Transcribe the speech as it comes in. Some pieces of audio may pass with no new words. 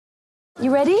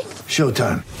You ready?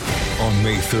 Showtime. On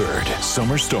May 3rd,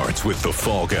 summer starts with The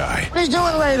Fall Guy. Let's do it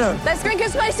later. Let's drink a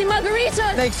spicy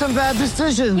margarita. Make some bad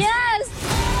decisions. Yes!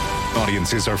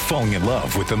 Audiences are falling in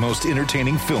love with the most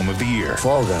entertaining film of the year.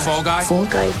 Fall Guy. Fall Guy? Fall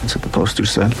Guy. That's what the poster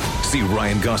said. See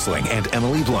Ryan Gosling and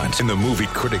Emily Blunt in the movie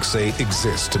critics say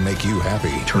exists to make you happy.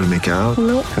 Trying to make it out?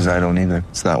 Nope. Because I don't either.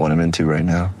 It's not what I'm into right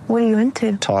now. What are you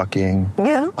into? Talking.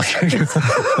 Yeah.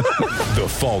 The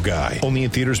Fall Guy. Only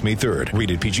in theaters May 3rd.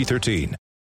 Rated PG-13.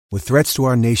 With threats to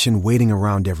our nation waiting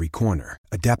around every corner,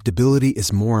 adaptability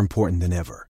is more important than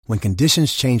ever. When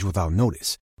conditions change without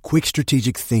notice, quick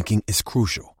strategic thinking is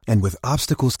crucial. And with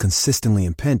obstacles consistently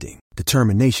impending,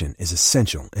 determination is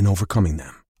essential in overcoming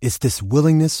them. It's this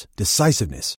willingness,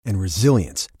 decisiveness, and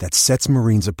resilience that sets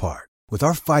Marines apart. With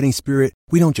our fighting spirit,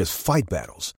 we don't just fight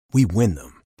battles, we win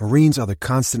them. Marines are the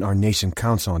constant our nation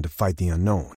counts on to fight the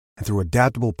unknown. And through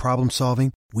adaptable problem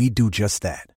solving, we do just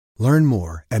that. Learn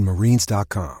more at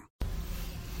marines.com.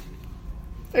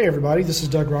 Hey everybody, this is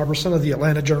Doug Robertson of the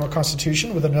Atlanta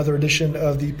Journal-Constitution with another edition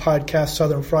of the podcast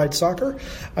Southern Fried Soccer.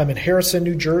 I'm in Harrison,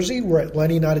 New Jersey, where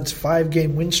Atlanta United's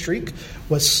 5-game win streak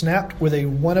was snapped with a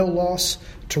 1-0 loss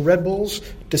to Red Bulls,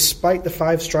 despite the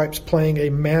Five Stripes playing a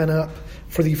man-up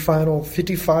for the final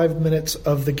 55 minutes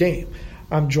of the game.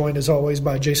 I'm joined, as always,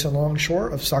 by Jason Longshore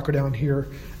of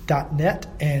SoccerDownHere.net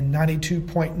and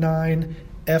 92.9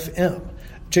 FM.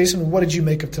 Jason, what did you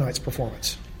make of tonight's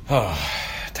performance?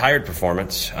 Tired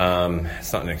performance. It's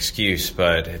not an excuse,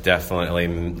 but it definitely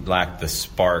lacked the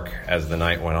spark as the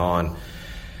night went on.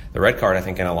 The red card, I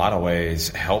think, in a lot of ways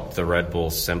helped the Red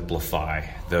Bulls simplify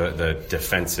the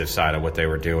defensive side of what they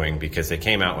were doing, because they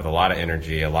came out with a lot of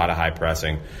energy, a lot of high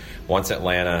pressing. Once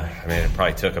Atlanta, it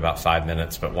probably took about 5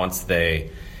 minutes, but once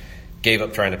they gave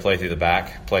up trying to play through the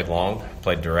back, played long,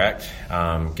 played direct,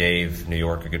 gave New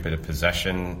York a good bit of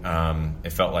possession,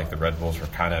 it felt like the Red Bulls were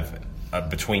kind of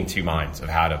between two minds of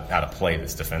how to play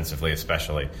this defensively,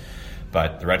 especially.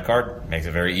 But the red card makes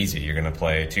it very easy. You're going to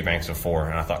play two banks of four,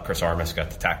 and I thought Chris Armas got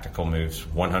the tactical moves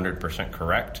 100%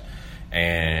 correct.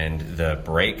 And the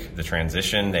break, the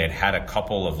transition, they had a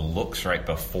couple of looks right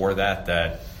before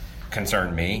that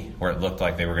concerned me, where it looked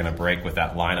like they were going to break with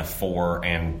that line of four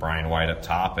and Brian White up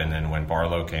top, and then when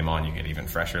Barlow came on, you get even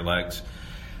fresher legs.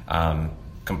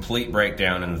 Complete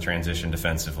breakdown in the transition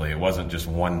defensively. It wasn't just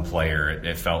one player.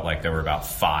 It felt like there were about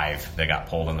five that got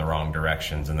pulled in the wrong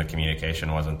directions, and the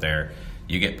communication wasn't there.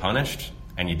 You get punished,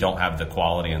 and you don't have the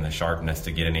quality and the sharpness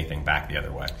to get anything back the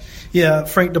other way. Yeah,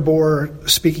 Frank DeBoer,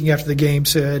 speaking after the game,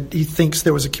 said he thinks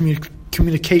there was a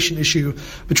communication issue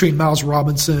between Miles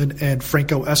Robinson and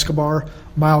Franco Escobar.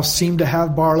 Miles seemed to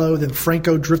have Barlow, then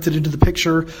Franco drifted into the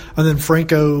picture, and then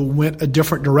Franco went a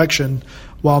different direction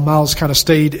while Miles kind of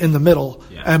stayed in the middle,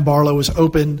 and Barlow was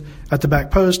open at the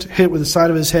back post, hit with the side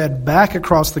of his head back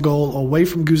across the goal, away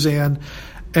from Guzan,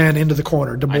 and into the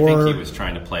corner. DeBoer, I think he was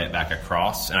trying to play it back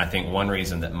across, and I think one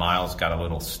reason that Miles got a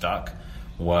little stuck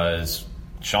was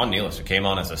Sean Nealis, who came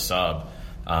on as a sub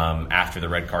after the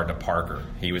red card to Parker.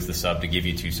 He was the sub to give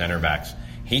you two center backs.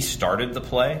 He started the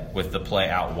play with the play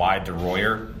out wide to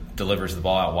Royer, delivers the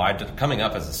ball out wide, coming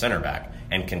up as a center back,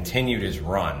 and continued his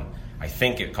run. I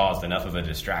think it caused enough of a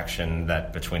distraction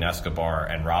that between Escobar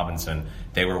and Robinson,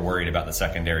 they were worried about the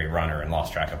secondary runner and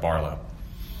lost track of Barlow.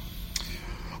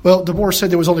 Well, DeBoer said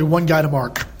there was only one guy to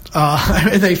mark,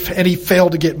 and he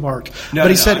failed to get marked.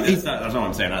 That's not what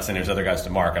I'm saying. I'm not saying there's other guys to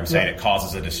mark. I'm saying it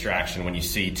causes a distraction when you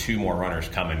see two more runners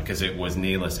coming, because it was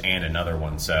Nealis and another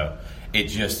one. So it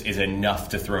just is enough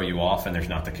to throw you off, and there's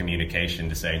not the communication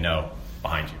to say, no,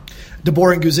 behind you.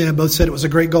 DeBoer and Guzan both said it was a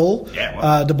great goal. Yeah,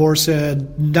 well. DeBoer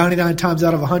said 99 times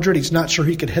out of 100, he's not sure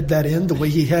he could head that in the way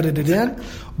he headed it in,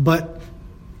 but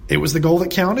it was the goal that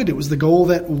counted. It was the goal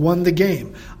that won the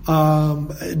game.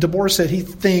 DeBoer said he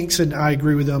thinks, and I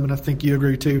agree with him, and I think you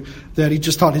agree too, that he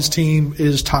just thought his team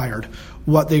is tired.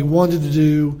 What they wanted to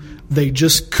do, they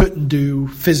just couldn't do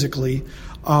physically.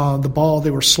 The ball, they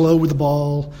were slow with the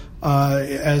ball.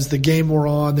 As the game wore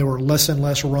on, there were less and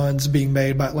less runs being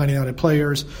made by Atlanta United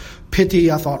players.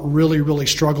 Pitti, I thought, really, really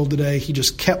struggled today. He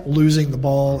just kept losing the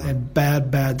ball in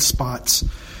bad spots.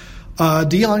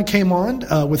 Dion came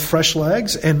on with fresh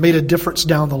legs and made a difference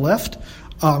down the left.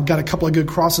 Got a couple of good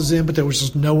crosses in, but there was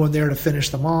just no one there to finish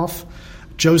them off.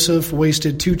 Joseph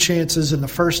wasted two chances in the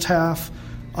first half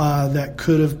that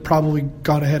could have probably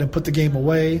gone ahead and put the game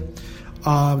away.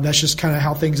 That's just kind of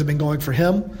how things have been going for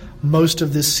him most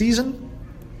of this season.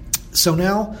 So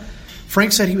now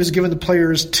Frank said he was giving the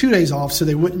players 2 days off so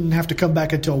they wouldn't have to come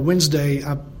back until Wednesday.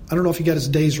 I don't know if he got his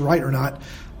days right or not,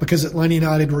 because Atlanta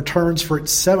United returns for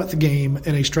its 7th game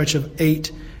in a stretch of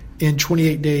 8 in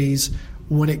 28 days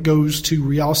when it goes to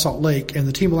Real Salt Lake, and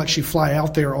the team will actually fly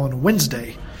out there on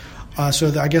Wednesday. So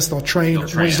I guess they'll train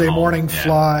Wednesday morning,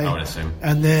 fly,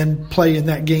 and then play in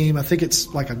that game. I think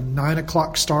it's like a 9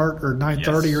 o'clock start or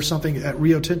 9:30 or something at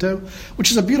Rio Tinto,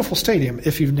 which is a beautiful stadium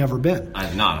if you've never been.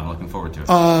 I've not. I'm looking forward to it.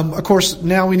 Of course,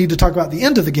 now we need to talk about the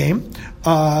end of the game.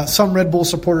 Some Red Bull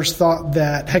supporters thought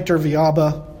that Hector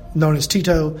Villalba, known as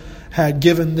Tito, had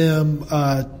given them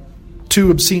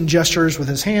 2 obscene gestures with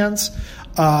his hands.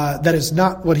 That is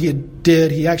not what he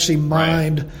did. He actually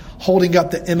mimed holding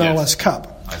up the MLS Cup.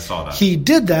 I saw that. He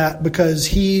did that because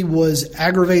he was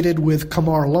aggravated with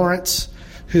Kamar Lawrence,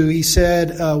 who he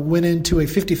said went into a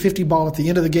 50-50 ball at the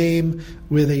end of the game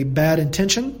with a bad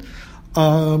intention.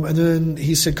 And then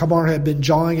he said Kamar had been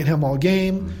jawing at him all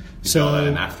game. Jawed at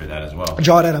him after that as well.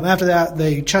 Jawed at him after that.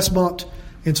 They chest bumped,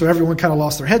 and so everyone kind of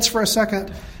lost their heads for a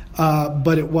second.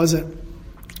 But it wasn't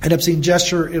an obscene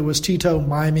gesture. It was Tito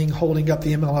miming holding up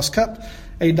the MLS Cup,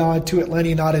 a nod to Atlanta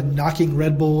United knocking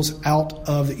Red Bulls out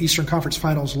of the Eastern Conference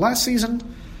Finals last season.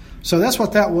 So that's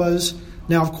what that was.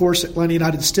 Now, of course, Atlanta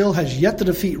United still has yet to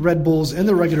defeat Red Bulls in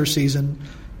the regular season.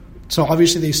 So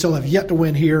obviously they still have yet to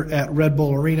win here at Red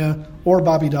Bull Arena or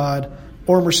Bobby Dodd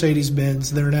or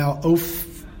Mercedes-Benz. They're now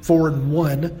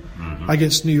 0-4-1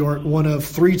 against New York, one of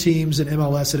 3 teams in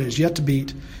MLS that has yet to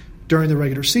beat during the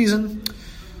regular season.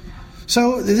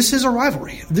 So this is a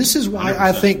rivalry. This is why 100%.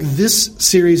 I think this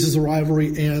series is a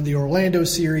rivalry and the Orlando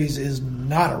series is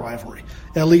not a rivalry,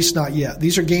 at least not yet.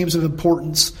 These are games of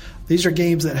importance. These are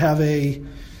games that have a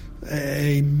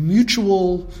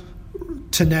mutual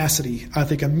tenacity, I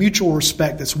think a mutual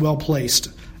respect that's well placed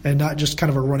and not just kind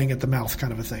of a running at the mouth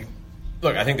kind of a thing.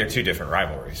 Look, I think they're 2 different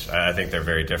rivalries. I think they're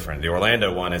very different. The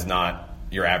Orlando one is not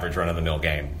your average run-of-the-mill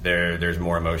game. There's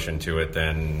more emotion to it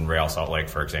than Real Salt Lake,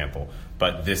 for example.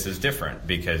 But this is different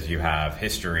because you have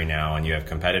history now and you have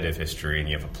competitive history and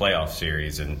you have a playoff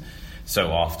series. And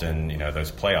so often,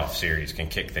 those playoff series can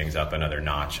kick things up another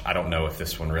notch. I don't know if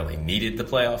this one really needed the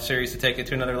playoff series to take it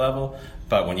to another level.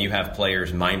 But when you have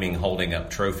players miming holding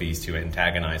up trophies to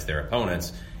antagonize their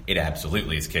opponents, it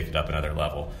absolutely has kicked it up another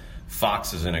level.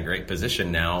 Fox is in a great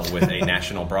position now with a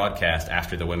national broadcast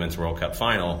after the Women's World Cup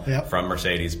final from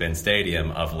Mercedes-Benz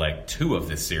Stadium of leg 2 of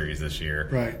this series this year.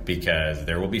 Right. Because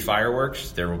there will be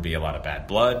fireworks, there will be a lot of bad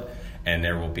blood, and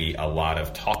there will be a lot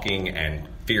of talking and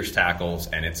fierce tackles,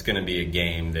 and it's going to be a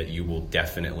game that you will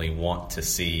definitely want to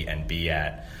see and be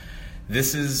at.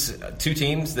 This is 2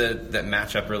 teams that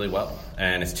match up really well,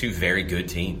 and it's 2 very good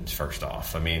teams, first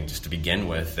off. I mean, just to begin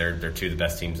with, they're 2 of the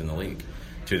best teams in the league.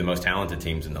 2 of the most talented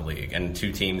teams in the league, and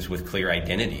 2 teams with clear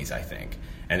identities, I think.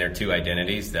 And they're 2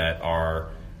 identities that are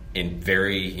in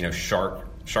very,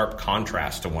 sharp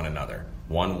contrast to one another.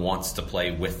 One wants to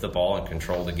play with the ball and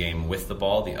control the game with the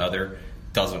ball. The other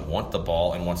doesn't want the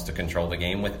ball and wants to control the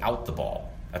game without the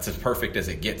ball. That's as perfect as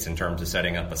it gets in terms of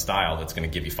setting up a style that's going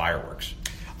to give you fireworks.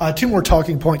 2 more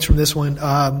talking points from this one.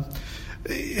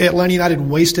 Atlanta United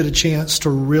wasted a chance to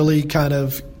really kind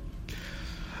of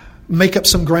make up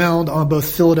some ground on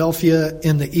both Philadelphia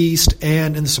in the East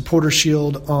and in the Supporters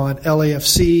Shield on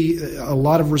LAFC. A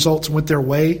lot of results went their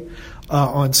way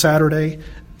on Saturday,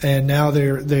 and now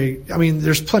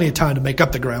there's plenty of time to make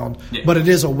up the ground, but it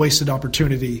is a wasted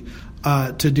opportunity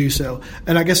to do so.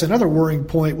 And I guess another worrying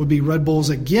point would be Red Bulls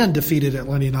again defeated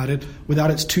Atlanta United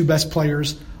without its 2 best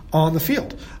players on the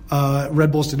field.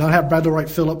 Red Bulls did not have Bradley Wright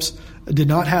Phillips, did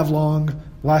not have Long.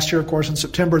 Last year, of course, in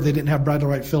September, they didn't have Bradley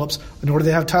Wright Phillips, nor do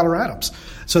they have Tyler Adams.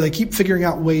 So they keep figuring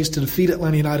out ways to defeat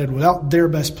Atlanta United without their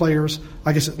best players.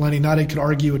 I guess Atlanta United could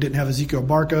argue it didn't have Ezekiel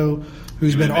Barco,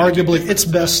 who's been arguably its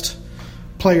best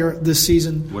player this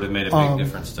season. Would have made a big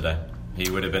difference today.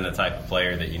 He would have been the type of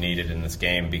player that you needed in this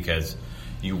game because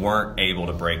you weren't able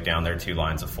to break down their 2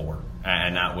 lines of 4.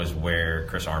 And that was where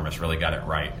Chris Armas really got it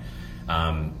right.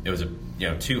 It was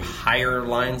 2 higher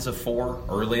lines of 4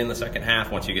 early in the second half.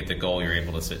 Once you get the goal, you're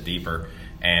able to sit deeper,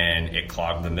 and it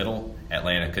clogged the middle.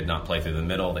 Atlanta could not play through the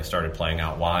middle. They started playing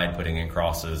out wide, putting in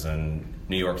crosses, and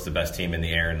New York's the best team in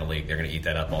the air in the league. They're going to eat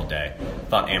that up all day.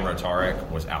 Thought Amro Tarek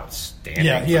was outstanding.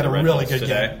 Yeah, he had a really good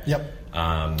game.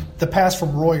 Yep. The pass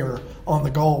from Royer on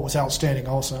the goal was outstanding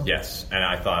also. Yes, and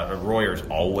I thought Royer's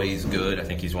always good. I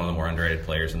think he's one of the more underrated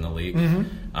players in the league.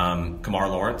 Kamar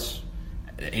Lawrence,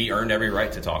 he earned every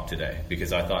right to talk today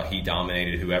because I thought he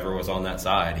dominated whoever was on that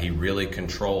side. He really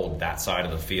controlled that side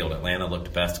of the field. Atlanta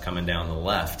looked best coming down the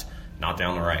left, not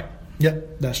down the right.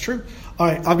 Yep, that's true. All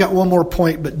right, I've got one more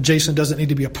point, but Jason doesn't need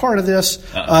to be a part of this.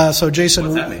 So Jason,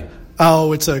 what's that mean?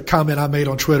 Oh, it's a comment I made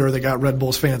on Twitter that got Red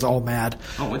Bulls fans all mad.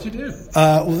 Oh, what'd you do?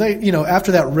 Well, they,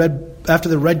 after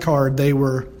the red card, they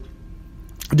were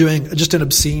doing just an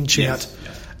obscene chant.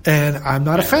 Yes. And I'm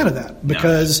not a fan of that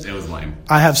because it was lame.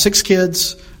 I have 6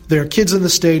 kids. There are kids in the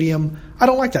stadium. I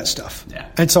don't like that stuff. Yeah.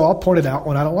 And so I'll point it out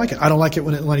when I don't like it. I don't like it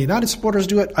when Atlanta United supporters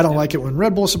do it. I don't like it when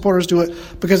Red Bull supporters do it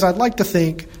because I'd like to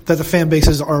think that the fan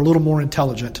bases are a little more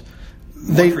intelligent.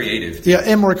 More creative. Yeah,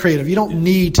 and more creative. You don't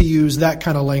need to use that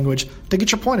kind of language to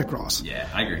get your point across. Yeah,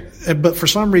 I agree. But for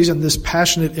some reason, this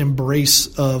passionate embrace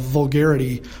of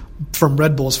vulgarity from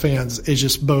Red Bulls fans is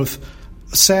just both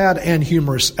sad and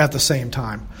humorous at the same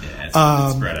time. Yeah,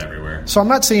 it's spread everywhere. So I'm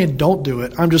not saying don't do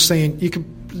it. I'm just saying you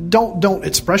can don't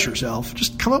express yourself.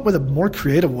 Just come up with a more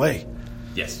creative way.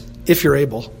 Yes. If you're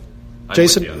able. I'm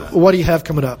Jason, with you on that. what do you have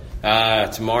coming up?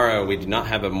 Tomorrow we do not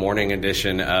have a morning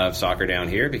edition of Soccer Down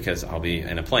Here because I'll be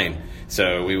in a plane.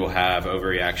 So we will have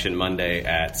Overreaction Monday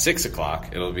at 6 o'clock.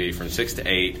 It will be from 6 to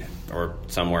 8 or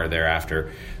somewhere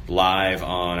thereafter, live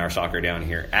on our Soccer Down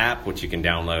Here app, which you can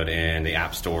download in the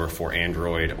App Store for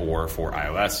Android or for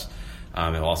iOS.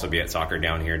 It will also be at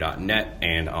soccerdownhere.net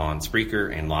and on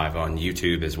Spreaker and live on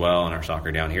YouTube as well on our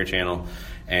Soccer Down Here channel.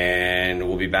 And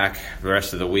we'll be back the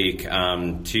rest of the week,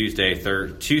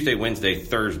 Tuesday, Wednesday,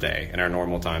 Thursday in our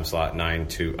normal time slot, 9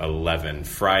 to 11.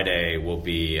 Friday will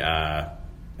be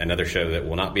another show that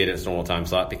will not be at its normal time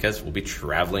slot because we'll be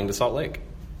traveling to Salt Lake.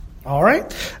 All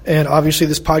right. And obviously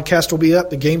this podcast will be up.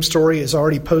 The game story is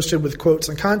already posted with quotes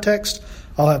and context.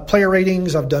 I'll have player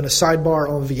ratings. I've done a sidebar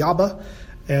on Viaba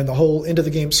and the whole end of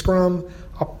the game scrum.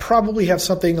 I'll probably have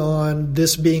something on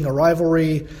this being a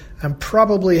rivalry and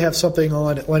probably have something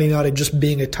on Atlanta United just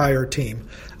being a tired team.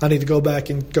 I need to go back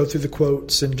and go through the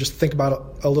quotes and just think about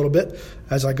it a little bit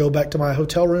as I go back to my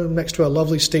hotel room next to a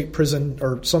lovely state prison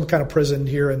or some kind of prison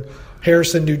here in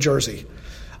Harrison, New Jersey.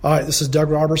 All right, this is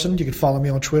Doug Robertson. You can follow me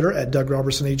on Twitter at Doug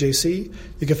Robertson AJC.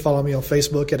 You can follow me on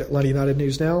Facebook at Atlanta United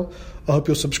News Now. I hope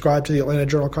you'll subscribe to the Atlanta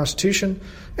Journal-Constitution.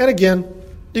 And again,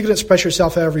 you can express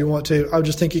yourself however you want to. I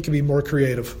just think you can be more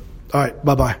creative. All right,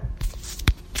 bye-bye.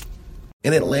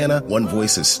 In Atlanta, one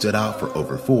voice has stood out for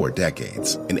over 4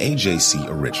 decades. An AJC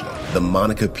original, The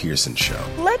Monica Pearson Show.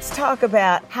 Let's talk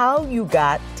about how you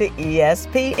got to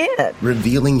ESPN.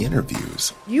 Revealing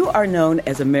interviews. You are known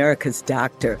as America's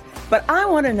doctor, but I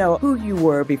want to know who you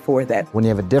were before that. When you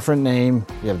have a different name,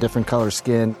 you have different color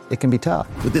skin, it can be tough.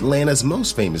 With Atlanta's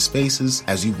most famous faces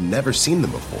as you've never seen them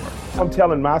before. I'm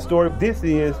telling my story. This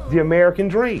is the American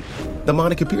dream. The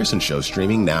Monica Pearson Show,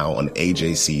 streaming now on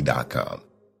AJC.com.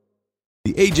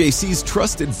 The AJC's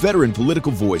trusted veteran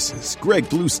political voices, Greg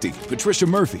Bluestein, Patricia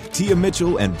Murphy, Tia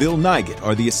Mitchell, and Bill Nygut,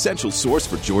 are the essential source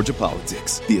for Georgia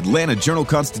politics. The Atlanta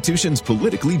Journal-Constitution's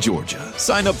Politically Georgia.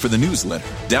 Sign up for the newsletter,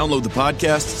 download the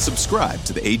podcast, subscribe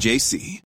to the AJC.